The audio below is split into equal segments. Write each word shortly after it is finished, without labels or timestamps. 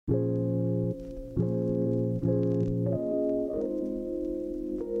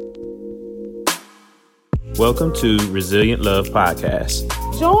Welcome to Resilient Love Podcast.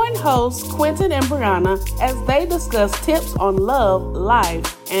 Join hosts Quentin and Brianna as they discuss tips on love,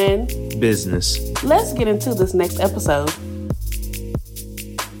 life, and business. Let's get into this next episode.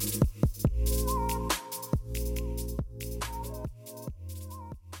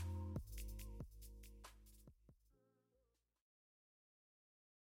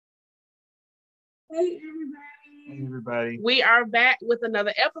 Hey everybody. We are back with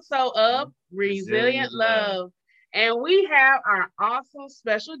another episode of Resilient Love. And we have our awesome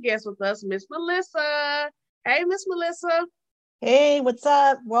special guest with us, Miss Melissa. Hey, Miss Melissa. Hey, what's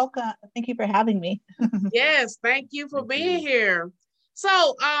up? Welcome. Thank you for having me. Yes, thank you for being here.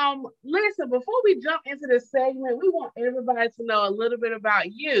 So, listen, before we jump into this segment, we want everybody to know a little bit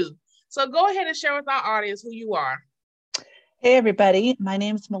about you. So go ahead and share with our audience who you are. Hey, everybody. My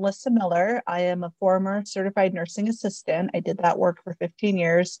name is Melissa Miller. I am a former certified nursing assistant. I did that work for 15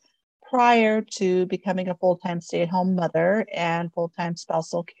 years prior to becoming a full-time stay-at-home mother and full-time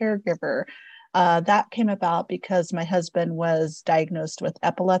spousal caregiver. That came about because my husband was diagnosed with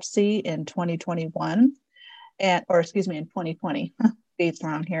epilepsy in 2021, in 2020. Dates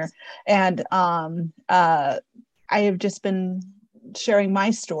around here. And I have just been sharing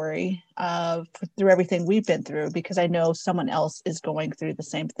my story through everything we've been through, because I know someone else is going through the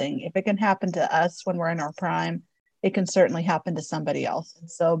same thing. If it can happen to us when we're in our prime, it can certainly happen to somebody else. And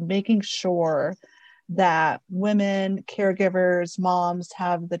so making sure that women, caregivers, moms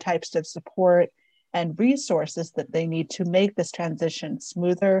have the types of support and resources that they need to make this transition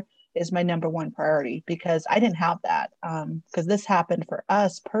smoother is my number one priority, because I didn't have that. Because this happened for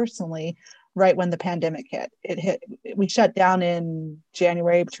us personally right when the pandemic hit. We shut down in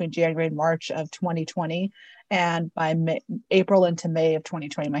between January and March of 2020. And by April into May of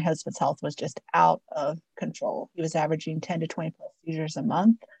 2020, my husband's health was just out of control. He was averaging 10 to 20 plus seizures a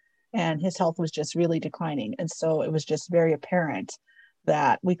month, and his health was just really declining. And so it was just very apparent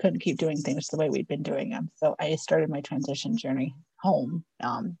that we couldn't keep doing things the way we'd been doing them. So I started my transition journey home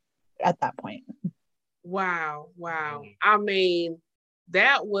at that point. Wow. I mean,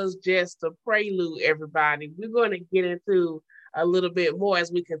 that was just a prelude, everybody. We're going to get into a little bit more as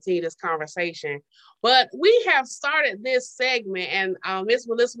we continue this conversation. But we have started this segment, and Miss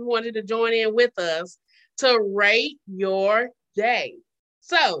Melissa wanted to join in with us to rate your day.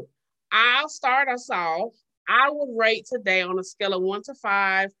 So I'll start us off. I would rate today on a scale of 1 to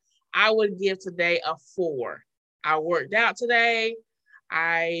 5. I would give today a 4. I worked out today.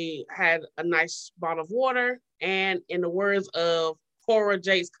 I had a nice bottle of water. And in the words of Cora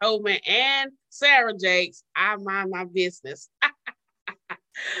Jakes Coleman and Sarah Jakes, I mind my business.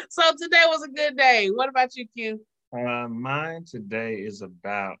 So today was a good day. What about you, Q? Mine today is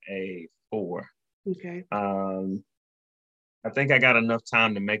about a 4. Okay. I think I got enough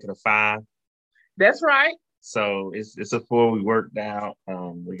time to make it a 5. That's right. So it's a 4. We worked out.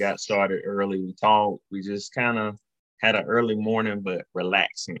 We got started early. We talked. We just kind of had an early morning, but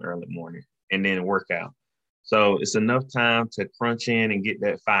relaxing early morning, and then workout. So it's enough time to crunch in and get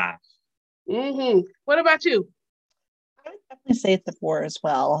that 5. Mm-hmm. What about you? I would definitely say it's a 4 as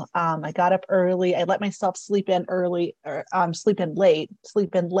well. I got up early. I let myself sleep in late, an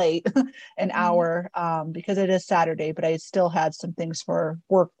hour, because it is Saturday, but I still had some things for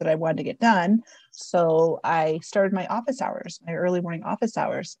work that I wanted to get done. So I started my early morning office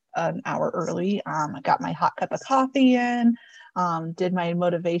hours, an hour early. I got my hot cup of coffee in, did my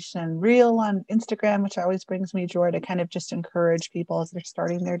motivation reel on Instagram, which always brings me joy to kind of just encourage people as they're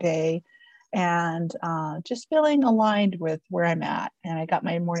starting their day. And just feeling aligned with where I'm at. And I got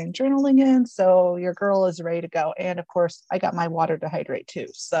my morning journaling in, so your girl is ready to go. And of course, I got my water to hydrate too.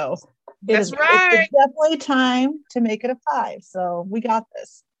 So it's definitely time to make it a 5. So we got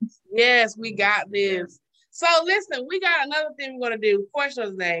this. Yes, we got this. So listen, we got another thing we're going to do. Question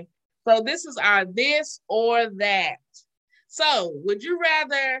of the day. So this is our this or that. So would you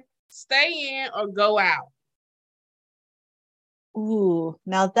rather stay in or go out? Ooh,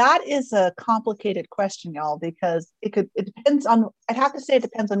 now that is a complicated question, y'all, because it depends on, I'd have to say it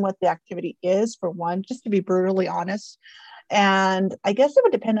depends on what the activity is, for one, just to be brutally honest. And I guess it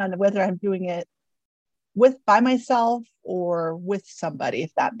would depend on whether I'm doing it by myself or with somebody,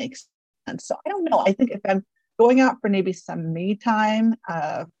 if that makes sense. So I don't know. I think if I'm going out for maybe some me time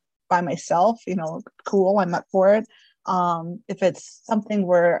by myself, cool, I'm up for it. If it's something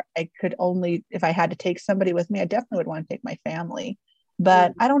where if I had to take somebody with me, I definitely would want to take my family.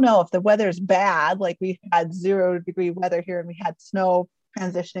 But I don't know if the weather is bad, like we had 0-degree weather here and we had snow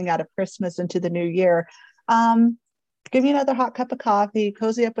transitioning out of Christmas into the new year. give me another hot cup of coffee,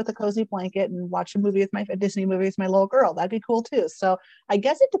 cozy up with a cozy blanket, and watch a Disney movie with my little girl. That'd be cool too. So I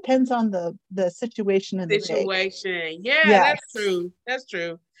guess it depends on the situation and the day. Situation. Yeah, Yes. that's true. That's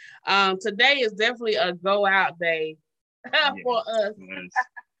true. Today is definitely a go out day for us. Yes.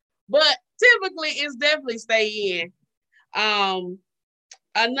 But typically it's definitely stay in.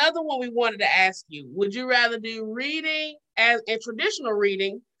 Another one we wanted to ask you, would you rather do reading as a traditional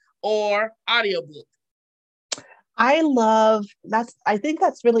reading or audiobook? I think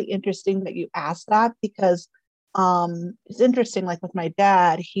that's really interesting that you asked that because it's interesting, like with my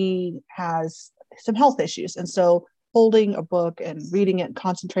dad, he has some health issues. And so holding a book and reading it and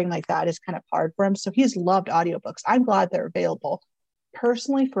concentrating like that is kind of hard for him. So he's loved audiobooks. I'm glad they're available.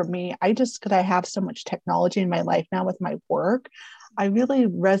 Personally, for me, because I have so much technology in my life now with my work, I really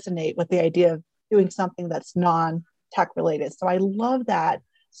resonate with the idea of doing something that's non-tech related. So I love that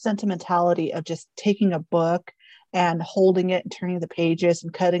sentimentality of just taking a book and holding it and turning the pages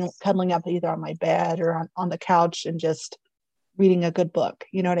and cuddling up either on my bed or on the couch and just reading a good book.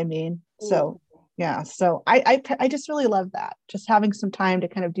 You know what I mean? So yeah, so I just really love that. Just having some time to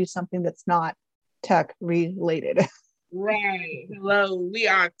kind of do something that's not tech related. Right. Hello, we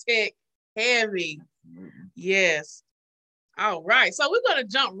are tech heavy. Yes. All right. So we're going to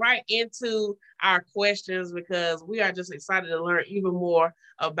jump right into our questions because we are just excited to learn even more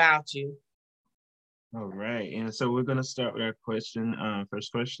about you. All right. And so we're going to start with our question.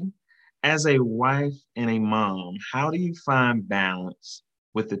 First question. As a wife and a mom, how do you find balance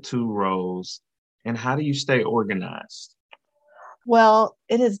with the two roles and how do you stay organized? Well,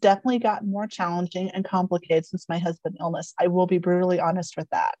 it has definitely gotten more challenging and complicated since my husband's illness. I will be brutally honest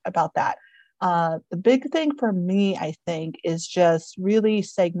about that. The big thing for me, I think, is just really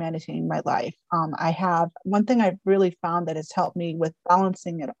segmenting my life. I have one thing I've really found that has helped me with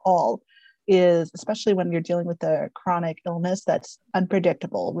balancing it all is, especially when you're dealing with a chronic illness that's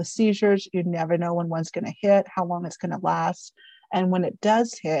unpredictable. With seizures, you never know when one's going to hit, how long it's going to last. And when it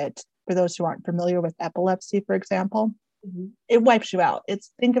does hit, for those who aren't familiar with epilepsy, for example, it wipes you out.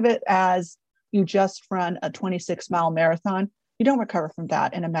 Think of it as you just run a 26-mile marathon. You don't recover from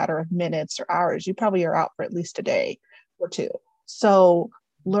that in a matter of minutes or hours. You probably are out for at least a day or two. So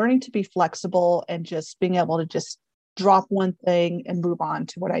learning to be flexible and just being able to just drop one thing and move on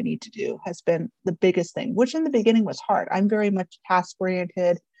to what I need to do has been the biggest thing, which in the beginning was hard. I'm very much task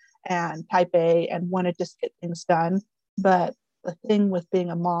oriented and type A and want to just get things done. But the thing with being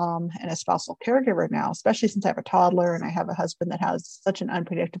a mom and a spousal caregiver now, especially since I have a toddler and I have a husband that has such an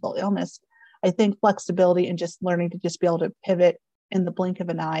unpredictable illness, I think flexibility and just learning to just be able to pivot in the blink of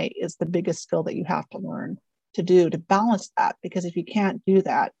an eye is the biggest skill that you have to learn to do to balance that. Because if you can't do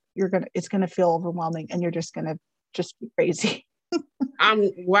that, it's gonna feel overwhelming and you're just gonna just be crazy.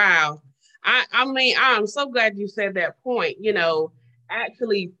 Wow. I mean, I'm so glad you said that point,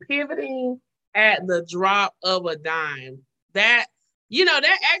 actually pivoting at the drop of a dime. That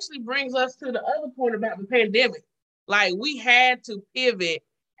actually brings us to the other point about the pandemic. Like we had to pivot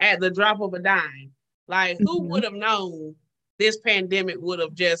at the drop of a dime. Like who would have known this pandemic would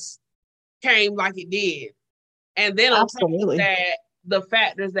have just came like it did? And then on top of that, the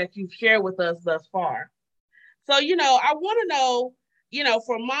factors that you've shared with us thus far. So, I want to know,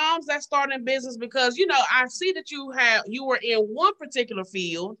 for moms that start in business, because, I see that you were in one particular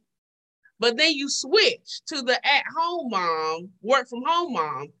field, but then you switched to the at-home mom, work from home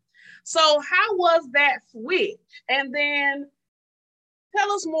mom. So how was that switch? And then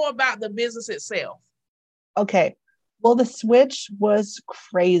tell us more about the business itself. Okay. Well, the switch was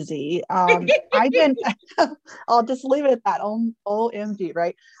crazy. I'll just leave it at that. OMG,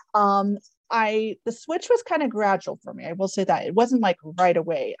 right? The switch was kind of gradual for me. I will say that it wasn't like right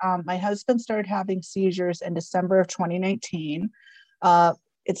away. My husband started having seizures in December of 2019.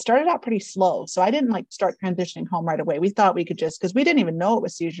 It started out pretty slow. So I didn't start transitioning home right away. We thought we could because we didn't even know it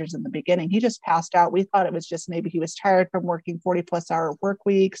was seizures in the beginning. He just passed out. We thought it was just maybe he was tired from working 40+ hour work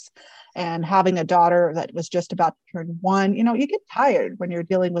weeks and having a daughter that was just about to turn 1. You get tired when you're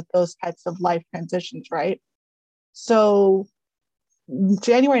dealing with those types of life transitions, right? So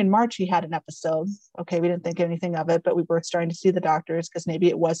January and March, he had an episode. Okay, we didn't think anything of it, but we were starting to see the doctors because maybe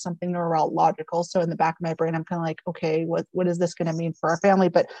it was something neurological. So in the back of my brain, I'm kind of like, okay, what is this going to mean for our family?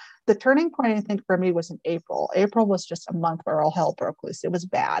 But the turning point, I think, for me was in April. April was just a month where all hell broke loose. It was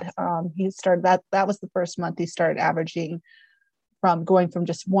bad. He started that was the first month he started averaging from going from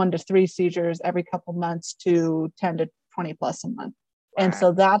just 1 to 3 seizures every couple months to 10 to 20 plus a month. Wow. And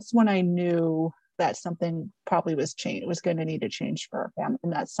so that's when I knew that something probably was going to need to change for our family,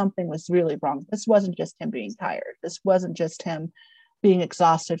 and that something was really wrong. This wasn't just him being tired. This wasn't just him being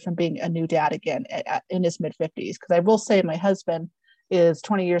exhausted from being a new dad again in his mid 50s. Because I will say my husband is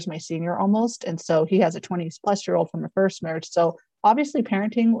 20 years my senior almost. And so he has a 20 plus year old from a first marriage. So obviously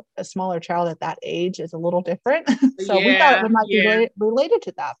parenting a smaller child at that age is a little different. So we thought it might be related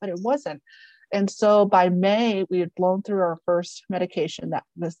to that, but it wasn't. And so by May, we had blown through our first medication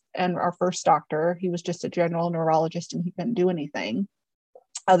and our first doctor. He was just a general neurologist and he couldn't do anything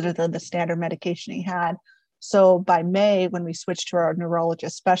other than the standard medication he had. So by May, when we switched to our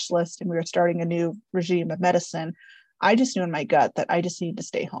neurologist specialist and we were starting a new regime of medicine, I just knew in my gut that I just needed to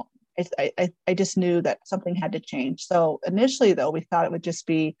stay home. I just knew that something had to change. So initially, though, we thought it would just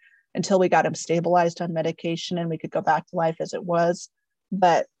be until we got him stabilized on medication and we could go back to life as it was.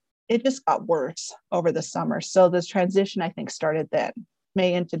 But it just got worse over the summer. So this transition, I think, started then.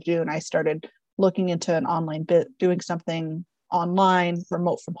 May into June, I started looking into an online bit, doing something online,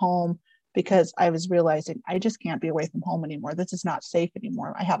 remote from home, because I was realizing I just can't be away from home anymore. This is not safe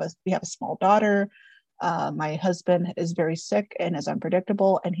anymore. We have a small daughter. My husband is very sick and is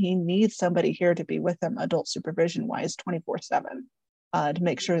unpredictable, and he needs somebody here to be with him, adult supervision wise, 24/7, to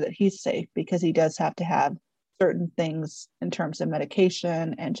make sure that he's safe, because he does have to have certain things in terms of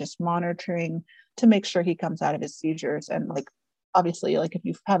medication and just monitoring to make sure he comes out of his seizures. And like, obviously, like if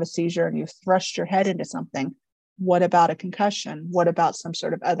you have a seizure and you've thrust your head into something, what about a concussion? What about some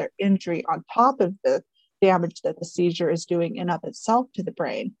sort of other injury on top of the damage that the seizure is doing in of itself to the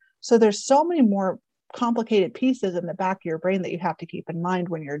brain? So there's so many more complicated pieces in the back of your brain that you have to keep in mind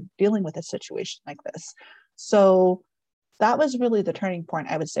when you're dealing with a situation like this. So that was really the turning point,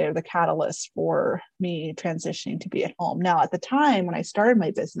 I would say, or the catalyst for me transitioning to be at home. Now, at the time when I started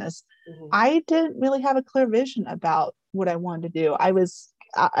my business, I didn't really have a clear vision about what I wanted to do. I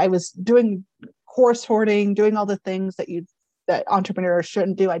was doing course hoarding, doing all the things that entrepreneurs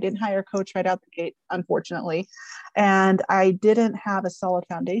shouldn't do. I didn't hire a coach right out the gate, unfortunately. And I didn't have a solid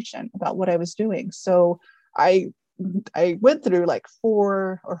foundation about what I was doing. So I went through like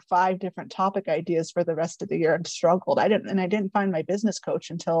 4 or 5 different topic ideas for the rest of the year and struggled. I didn't find my business coach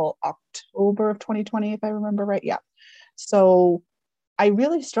until October of 2020, if I remember right. Yeah. So I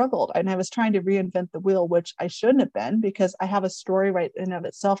really struggled, and I was trying to reinvent the wheel, which I shouldn't have been, because I have a story right in of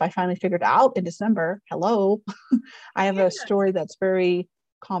itself. I finally figured out in December, hello, I have a story that's very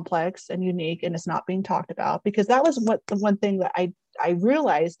complex and unique, and it's not being talked about, because that was the one thing that I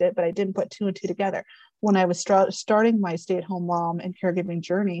realized it, but I didn't put 2 and 2 together. When I was starting my stay-at-home mom and caregiving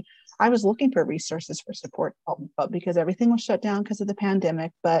journey, I was looking for resources for support, but because everything was shut down because of the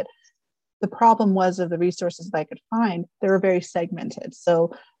pandemic. But the problem was, of the resources that I could find, they were very segmented.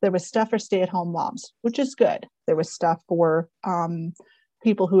 So there was stuff for stay-at-home moms, which is good. There was stuff for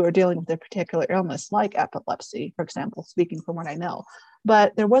people who are dealing with a particular illness, like epilepsy, for example, speaking from what I know.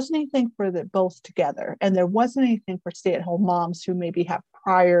 But there wasn't anything for the both together. And there wasn't anything for stay-at-home moms who maybe have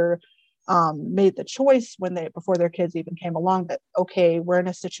prior made the choice before their kids even came along that, okay, we're in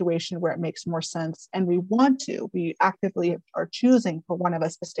a situation where it makes more sense. And we actively are choosing for one of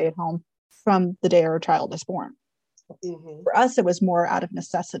us to stay at home from the day our child is born. For us, it was more out of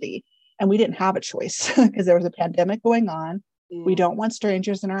necessity, and we didn't have a choice because there was a pandemic going on. We don't want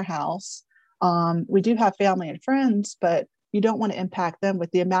strangers in our house. We do have family and friends, but you don't want to impact them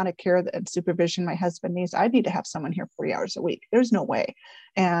with the amount of care and supervision my husband needs. I need to have someone here 40 hours a week. There's no way.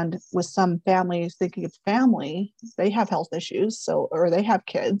 And with some families thinking it's family, they have health issues, or they have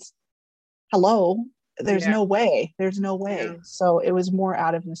kids. Hello. There's no way. There's no way. Yeah. So it was more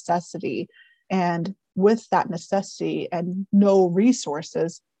out of necessity. And with that necessity and no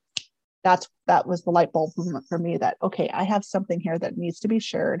resources, that was the light bulb moment for me that, okay, I have something here that needs to be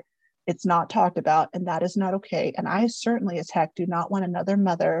shared. It's not talked about, and that is not okay. And I certainly as heck do not want another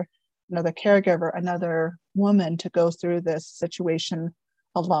mother, another caregiver, another woman to go through this situation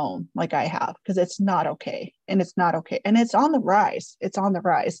alone like I have, because it's not okay. And it's not okay. And it's on the rise. It's on the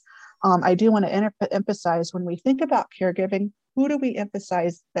rise. I do want to emphasize, when we think about caregiving, who do we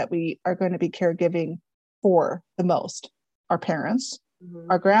emphasize that we are going to be caregiving for the most? Our parents,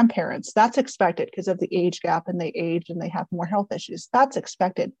 our grandparents. That's expected because of the age gap, and they age and they have more health issues. That's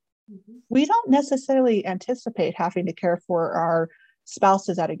expected. We don't necessarily anticipate having to care for our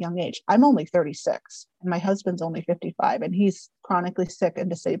spouses at a young age. I'm only 36 and my husband's only 55, and he's chronically sick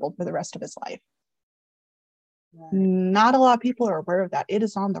and disabled for the rest of his life. Right. Not a lot of people are aware of that. It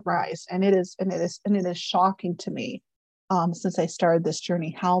is on the rise, and it is shocking to me since I started this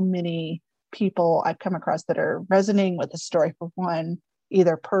journey, how many people I've come across that are resonating with the story, for one,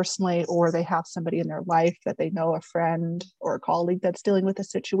 either personally, or they have somebody in their life that they know, a friend or a colleague that's dealing with a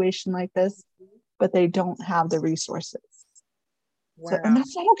situation like this, but they don't have the resources. Wow. So, and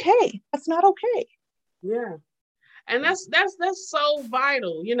that's not okay. That's not okay. Yeah. And that's so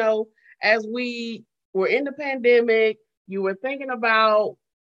vital. You know, as we were in the pandemic, you were thinking about,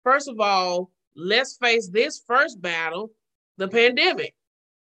 first of all, let's face this first battle, the pandemic.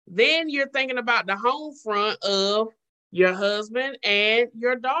 Then you're thinking about the home front of your husband and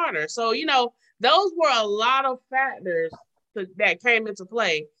your daughter. So, you know, those were a lot of factors that came into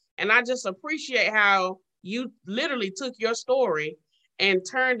play. And I just appreciate how you literally took your story and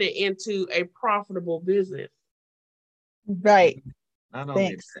turned it into a profitable business. Right. Not only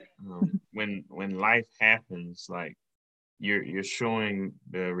Thanks. that, when life happens, like you're showing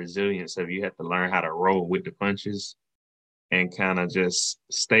the resilience of you have to learn how to roll with the punches and kind of just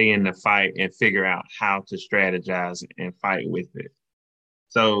stay in the fight and figure out how to strategize and fight with it.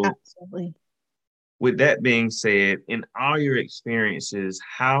 So, Absolutely. with that being said, in all your experiences,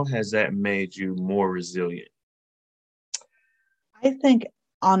 how has that made you more resilient? I think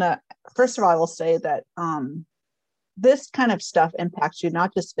first of all, I will say that this kind of stuff impacts you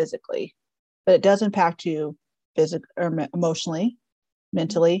not just physically, but it does impact you physically or emotionally,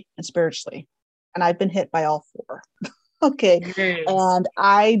 mentally, and spiritually. And I've been hit by all four. Okay. Yes. And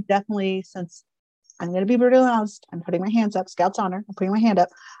I definitely, since I'm going to be brutally honest, I'm putting my hands up, Scout's honor, I'm putting my hand up.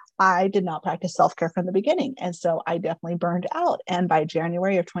 I did not practice self-care from the beginning. And so I definitely burned out. And by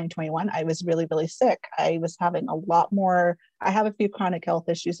January of 2021, I was really, really sick. I was having a lot more, I have a few chronic health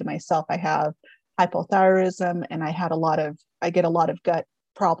issues in myself. I have hypothyroidism, and I get a lot of gut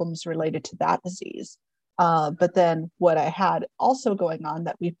problems related to that disease. But then what I had also going on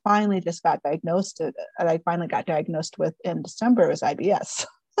that we finally just got diagnosed, I finally got diagnosed with in December, was IBS.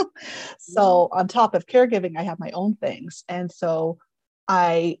 So on top of caregiving, I have my own things. And so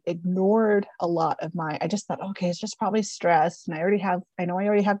I ignored a lot of I just thought, okay, it's just probably stress. And I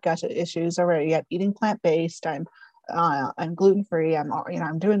already have gut issues already. I'm eating plant-based. I'm gluten-free.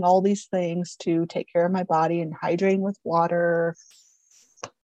 I'm doing all these things to take care of my body and hydrating with water.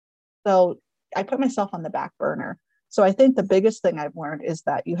 So I put myself on the back burner. So I think the biggest thing I've learned is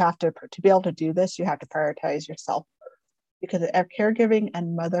that you have to be able to do this, you have to prioritize yourself, because caregiving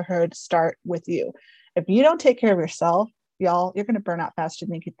and motherhood start with you. If you don't take care of yourself, y'all, you're going to burn out faster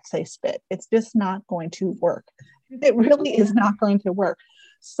than you can say spit. It's just not going to work. It really is not going to work.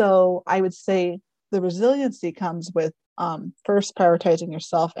 So I would say the resiliency comes with first prioritizing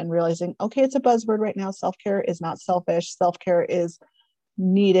yourself and realizing, okay, it's a buzzword right now. Self-care is not selfish. Self-care is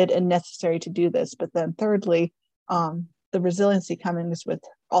needed and necessary to do this. But then thirdly, the resiliency coming is with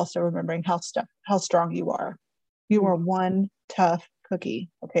also remembering how strong you are. You are one tough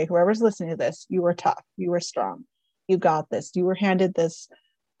cookie. Okay, whoever's listening to this, you are tough. You are strong. You got this. You were handed this.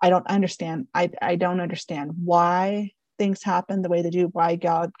 I don't understand. I don't understand why things happen the way they do, why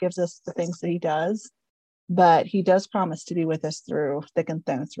God gives us the things that he does. But he does promise to be with us through thick and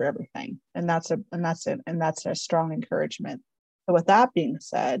thin, through everything. And that's a strong encouragement. So with that being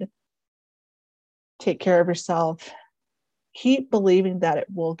said, take care of yourself. Keep believing that it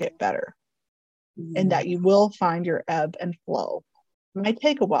will get better and that you will find your ebb and flow. It might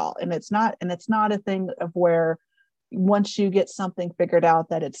take a while, and it's not a thing of where once you get something figured out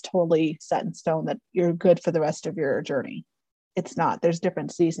that it's totally set in stone that you're good for the rest of your journey. It's not. There's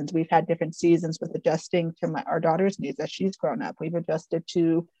different seasons. We've had different seasons with adjusting to our daughter's needs as she's grown up. We've adjusted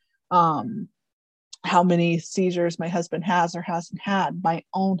to how many seizures my husband has or hasn't had, my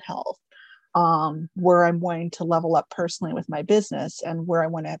own health, where I'm wanting to level up personally with my business and where I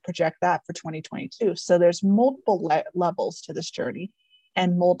want to project that for 2022. So there's multiple levels to this journey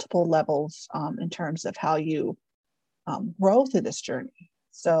and multiple levels in terms of how you grow through this journey.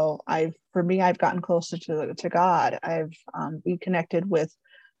 So I've gotten closer to God. I've reconnected with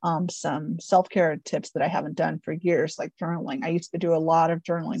some self-care tips that I haven't done for years, like journaling. I used to do a lot of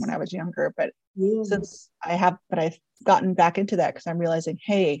journaling when I was younger, but I've gotten back into that because I'm realizing,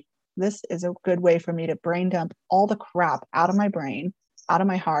 hey, this is a good way for me to brain dump all the crap out of my brain, out of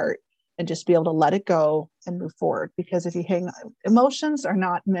my heart, and just be able to let it go and move forward. Because if you emotions are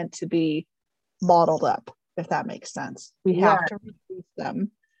not meant to be bottled up, if that makes sense. We have to release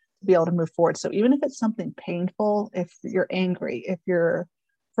them to be able to move forward. So even if it's something painful, if you're angry, if you're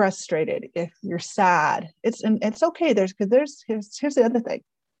frustrated, if you're sad, it's okay. Here's the other thing.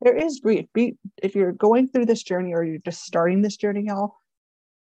 There is grief. If you're going through this journey or you're just starting this journey, y'all,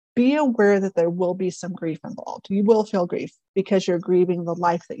 be aware that there will be some grief involved. You will feel grief because you're grieving the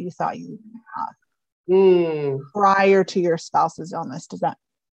life that you thought you were going to have prior to your spouse's illness.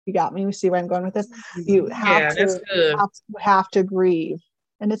 You got me? You see where I'm going with this? You have to grieve,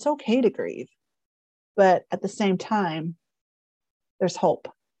 and it's okay to grieve. But at the same time, there's hope.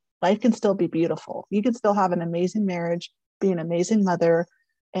 Life can still be beautiful. You can still have an amazing marriage, be an amazing mother,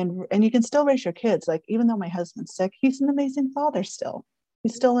 and you can still raise your kids. Like, even though my husband's sick, he's an amazing father still.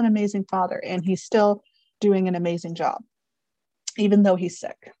 He's still an amazing father, and he's still doing an amazing job, even though he's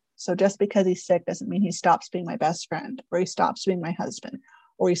sick. So just because he's sick doesn't mean he stops being my best friend, or he stops being my husband,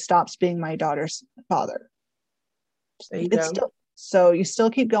 or he stops being my daughter's father. It's still, so you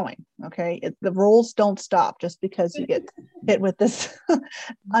still keep going. Okay. The rules don't stop just because you get hit with this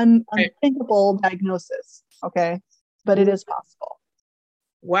unthinkable diagnosis. Okay. But it is possible.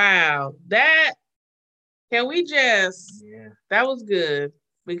 Wow. That was good,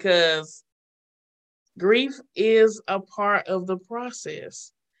 because grief is a part of the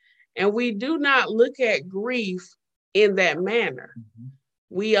process. And we do not look at grief in that manner.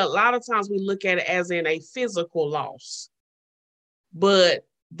 A lot of times we look at it as in a physical loss. But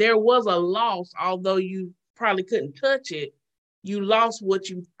there was a loss, although you probably couldn't touch it. You lost what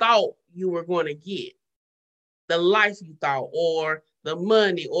you thought you were going to get, the life you thought, or the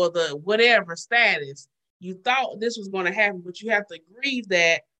money, or the whatever status. You thought this was going to happen, but you have to grieve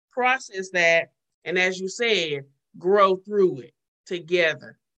that, process that, and as you said, grow through it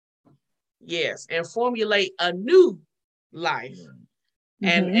together. Yes, and formulate a new life,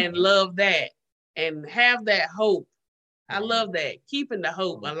 and love that, and have that hope. I love that, keeping the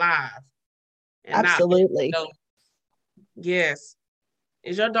hope alive. And absolutely. Yes.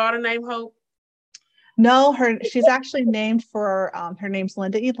 Is your daughter named Hope? No, she's actually named for, her name's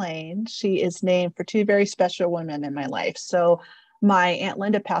Linda Elaine. She is named for two very special women in my life. So my Aunt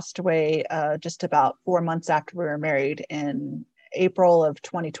Linda passed away just about 4 months after we were married in April of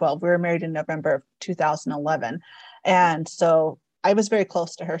 2012. We were married in November of 2011. And so I was very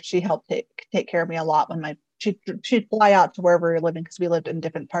close to her. She helped take care of me a lot when she'd fly out to wherever we were living, because we lived in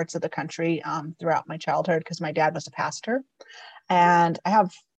different parts of the country throughout my childhood, because my dad was a pastor. And I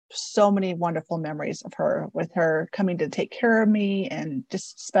have so many wonderful memories of her, with her coming to take care of me, and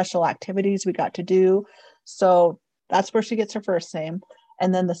just special activities we got to do. So that's where she gets her first name.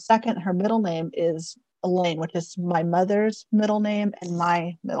 And then the second, her middle name is Elaine, which is my mother's middle name and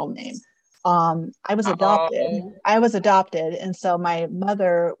my middle name. I was adopted. And so my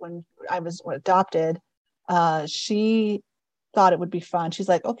mother, when I was adopted, she thought it would be fun. She's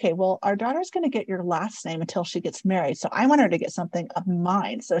like, okay, well, our daughter's going to get your last name until she gets married. So I want her to get something of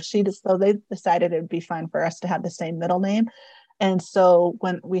mine. So they decided it would be fun for us to have the same middle name. And so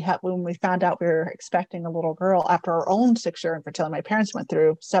when we found out we were expecting a little girl, after our own 6-year infertility, my parents went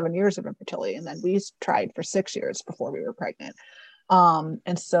through 7 years of infertility, and then we tried for 6 years before we were pregnant.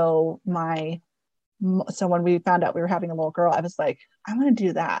 And so when we found out we were having a little girl, I was like, I want to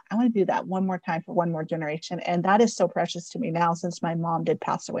do that. I want to do that one more time for one more generation. And that is so precious to me now, since my mom did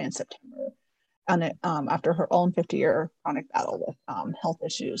pass away in September after her own 50-year chronic battle with health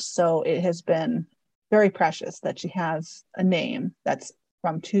issues. So it has been very precious that she has a name that's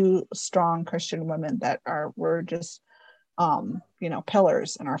from two strong Christian women that were just,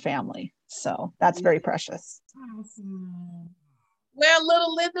 pillars in our family. So that's very precious. Awesome. Well,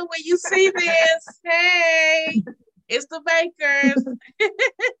 little Linda, when you see this, hey, it's the Bakers.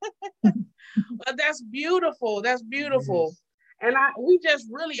 But that's beautiful. That's beautiful. And we just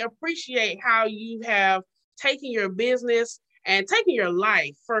really appreciate how you have taken your business and taking your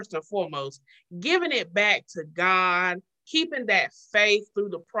life, first and foremost, giving it back to God, keeping that faith through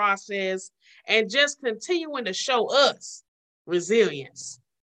the process, and just continuing to show us resilience.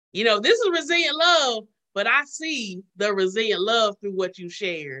 This is resilient love, but I see the resilient love through what you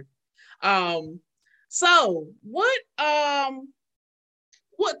shared. So what tell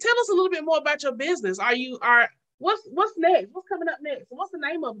us a little bit more about your business. What's next? What's coming up next? What's the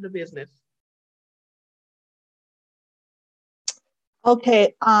name of the business?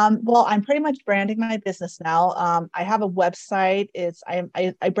 Okay. Well, I'm pretty much branding my business now. I have a website.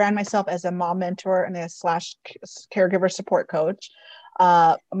 I brand myself as a mom mentor and a / caregiver support coach.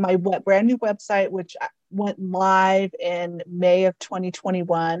 My brand new website, which went live in May of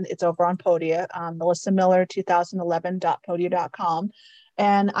 2021. It's over on Podia, melissamiller2011.podia.com.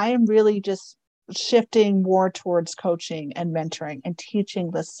 And I am really just shifting more towards coaching and mentoring and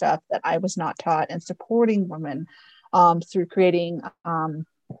teaching the stuff that I was not taught, and supporting women through creating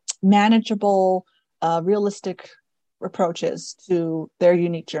manageable, realistic approaches to their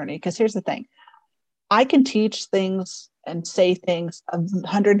unique journey. Because here's the thing. I can teach things and say things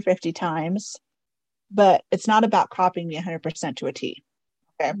 150 times, but it's not about copying me 100% to a T.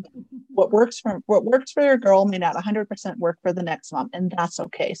 Okay. What works for your girl may not 100% work for the next mom, and that's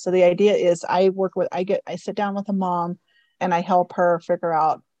okay. So the idea is I sit down with a mom and I help her figure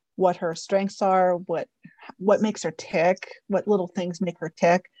out what her strengths are, what makes her tick, what little things make her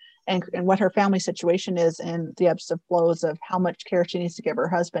tick, and what her family situation is, and the ebbs and flows of how much care she needs to give her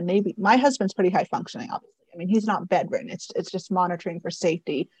husband. Maybe my husband's pretty high functioning, obviously. I mean, he's not bedridden. It's just monitoring for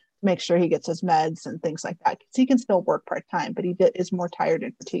safety, make sure he gets his meds and things like that. He can still work part-time, but is more tired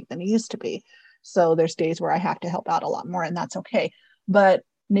and fatigued than he used to be. So there's days where I have to help out a lot more, and that's okay. But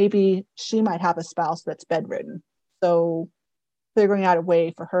maybe she might have a spouse that's bedridden. So figuring out a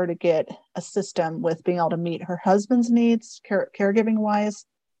way for her to get a system with being able to meet her husband's needs, caregiving wise,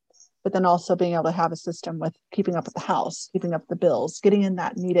 but then also being able to have a system with keeping up with the house, keeping up the bills, getting in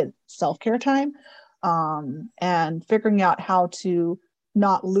that needed self-care time, and figuring out how to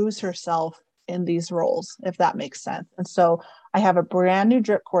not lose herself in these roles, if that makes sense. And so I have a brand new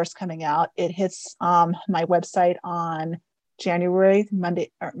drip course coming out. It hits my website on Monday,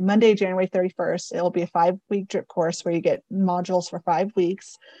 January 31st. It'll be a 5-week drip course where you get modules for 5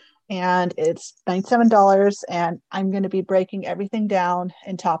 weeks. And it's $97. And I'm going to be breaking everything down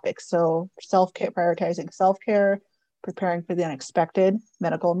in topics. So self-care, prioritizing self-care, preparing for the unexpected,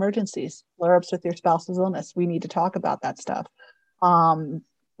 medical emergencies, flare-ups with your spouse's illness. We need to talk about that stuff.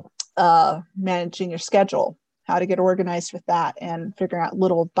 Managing your schedule, how to get organized with that, and figuring out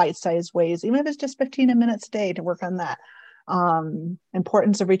little bite-sized ways, even if it's just 15 minutes a day, to work on that.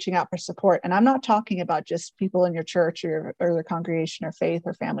 Importance of reaching out for support. And I'm not talking about just people in your church or the congregation or faith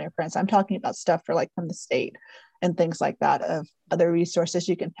or family or friends. I'm talking about stuff from the state and things like that, of other resources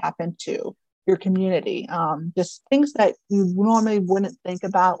you can tap into, your community, just things that you normally wouldn't think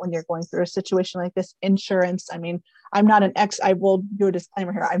about when you're going through a situation like this. Insurance. I mean, I will do a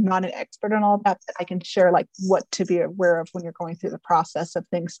disclaimer here. I'm not an expert on all of that, but I can share what to be aware of when you're going through the process of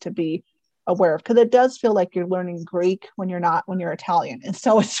things to be aware of, because it does feel like you're learning Greek when you're Italian, and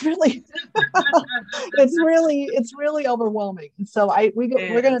so it's really it's really overwhelming. And so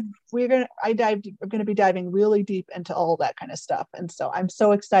we're gonna be diving really deep into all that kind of stuff, and so I'm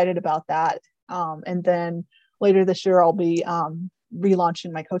so excited about that. And then later this year I'll be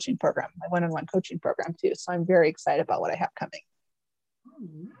relaunching my coaching program, my one-on-one coaching program too. So I'm very excited about what I have coming.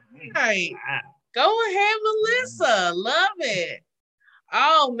 All right, go ahead, Melissa. Love it.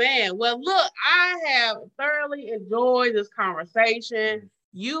 Oh man. Well, look, I have thoroughly enjoyed this conversation.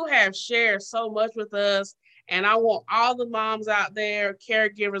 You have shared so much with us, and I want all the moms out there,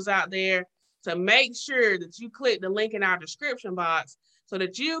 caregivers out there, to make sure that you click the link in our description box so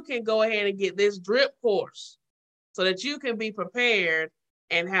that you can go ahead and get this drip course so that you can be prepared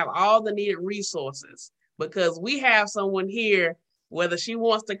and have all the needed resources, because we have someone here, whether she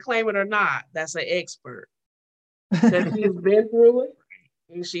wants to claim it or not, that's an expert, that she's been through it.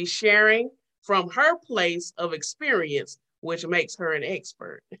 And she's sharing from her place of experience, which makes her an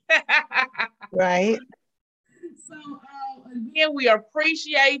expert. Right. So again, we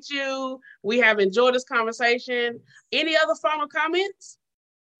appreciate you. We have enjoyed this conversation. Any other final comments?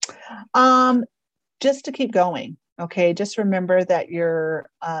 Just to keep going. Okay. Just remember that you're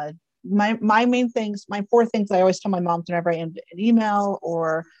my main things, my 4 things I always tell my moms whenever I end an email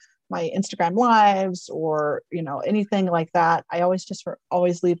or my Instagram lives or, anything like that. I always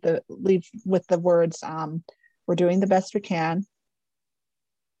leave with the words, we're doing the best we can.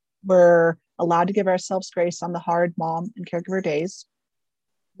 We're allowed to give ourselves grace on the hard mom and caregiver days.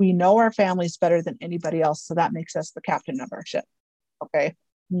 We know our families better than anybody else. So that makes us the captain of our ship. Okay.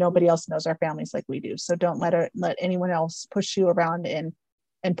 Nobody else knows our families like we do. So don't let anyone else push you around and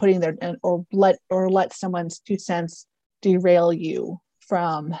putting or let someone's 2 cents derail you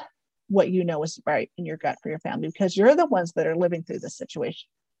from what you know is right in your gut for your family, because you're the ones that are living through this situation.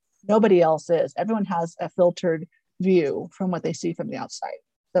 Nobody else is. Everyone has a filtered view from what they see from the outside.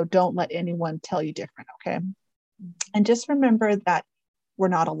 So don't let anyone tell you different. Okay. And just remember that we're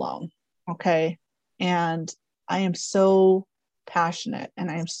not alone. Okay. And I am so passionate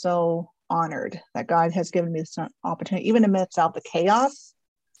and I am so honored that God has given me this opportunity, even amidst out the chaos,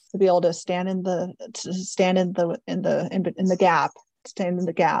 to be able to stand in the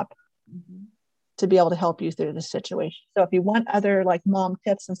gap, to be able to help you through this situation. So if you want other mom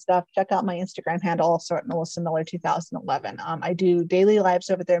tips and stuff, check out my Instagram handle, also at Melissa Miller 2011. I do daily lives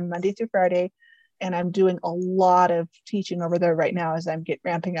over there Monday through Friday, and I'm doing a lot of teaching over there right now as I'm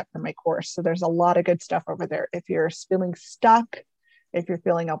ramping up for my course. So there's a lot of good stuff over there. If you're feeling stuck, if you're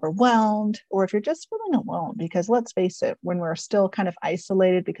feeling overwhelmed, or if you're just feeling alone, because let's face it, when we're still kind of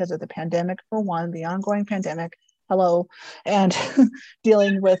isolated because of the pandemic, for one, the ongoing pandemic, and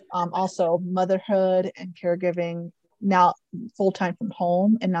dealing with also motherhood and caregiving now full-time from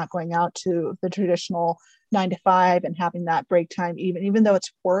home and not going out to the traditional 9 to 5 and having that break time, even though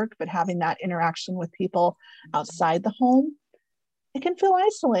it's work, but having that interaction with people outside the home. it can feel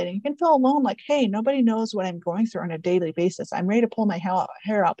isolating. You can feel alone, like, hey, nobody knows what I'm going through on a daily basis. I'm ready to pull my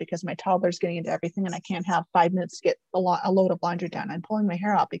hair out because my toddler's getting into everything and I can't have 5 minutes to get a load of laundry done. I'm pulling my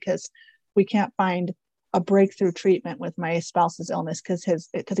hair out because we can't find a breakthrough treatment with my spouse's illness because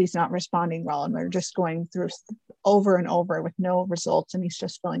he's not responding well, and we're just going through over and over with no results, and he's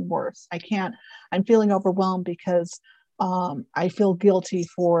just feeling worse. I'm feeling overwhelmed because I feel guilty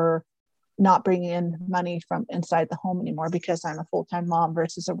for not bringing in money from inside the home anymore because I'm a full-time mom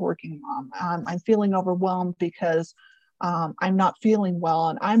versus a working mom. I'm feeling overwhelmed because I'm not feeling well,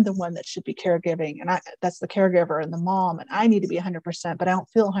 and I'm the one that should be caregiving, and that's the caregiver and the mom, and I need to be 100%, but I don't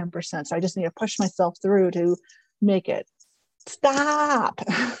feel 100%, so I just need to push myself through to make it. Stop.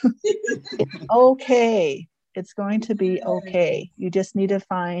 It's okay. It's going to be okay. You just need to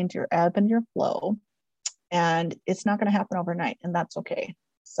find your ebb and your flow, and it's not going to happen overnight, and that's okay.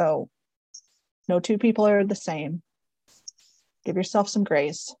 So no two people are the same. Give yourself some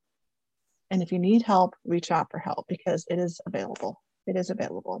grace. And if you need help, reach out for help because it is available. It is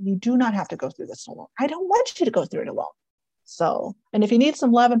available. You do not have to go through this alone. I don't want you to go through it alone. So, and if you need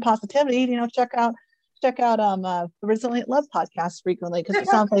some love and positivity, check out the Resilient Love podcast frequently, because it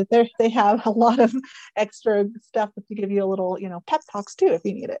sounds like they have a lot of extra stuff to give you a little, pep talks too if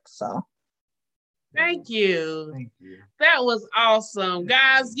you need it. So. Thank you. That was awesome.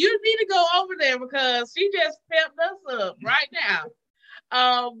 Guys, you need to go over there because she just pepped us up right now.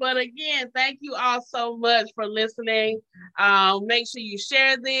 But again, thank you all so much for listening. Make sure you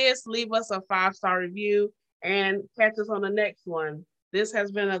share this, leave us a 5-star review, and catch us on the next one. This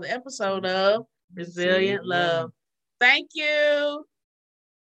has been another episode of Resilient Love. Thank you.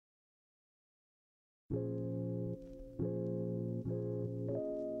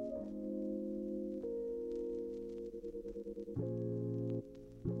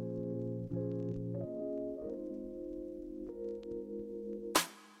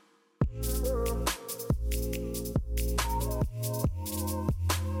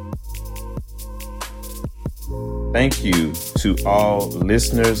 Thank you to all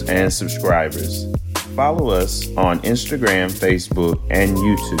listeners and subscribers. Follow us on Instagram, Facebook, and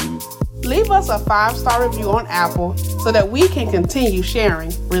YouTube. Leave us a 5-star review on Apple so that we can continue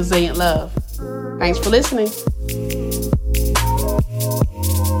sharing Resilient Love. Thanks for listening.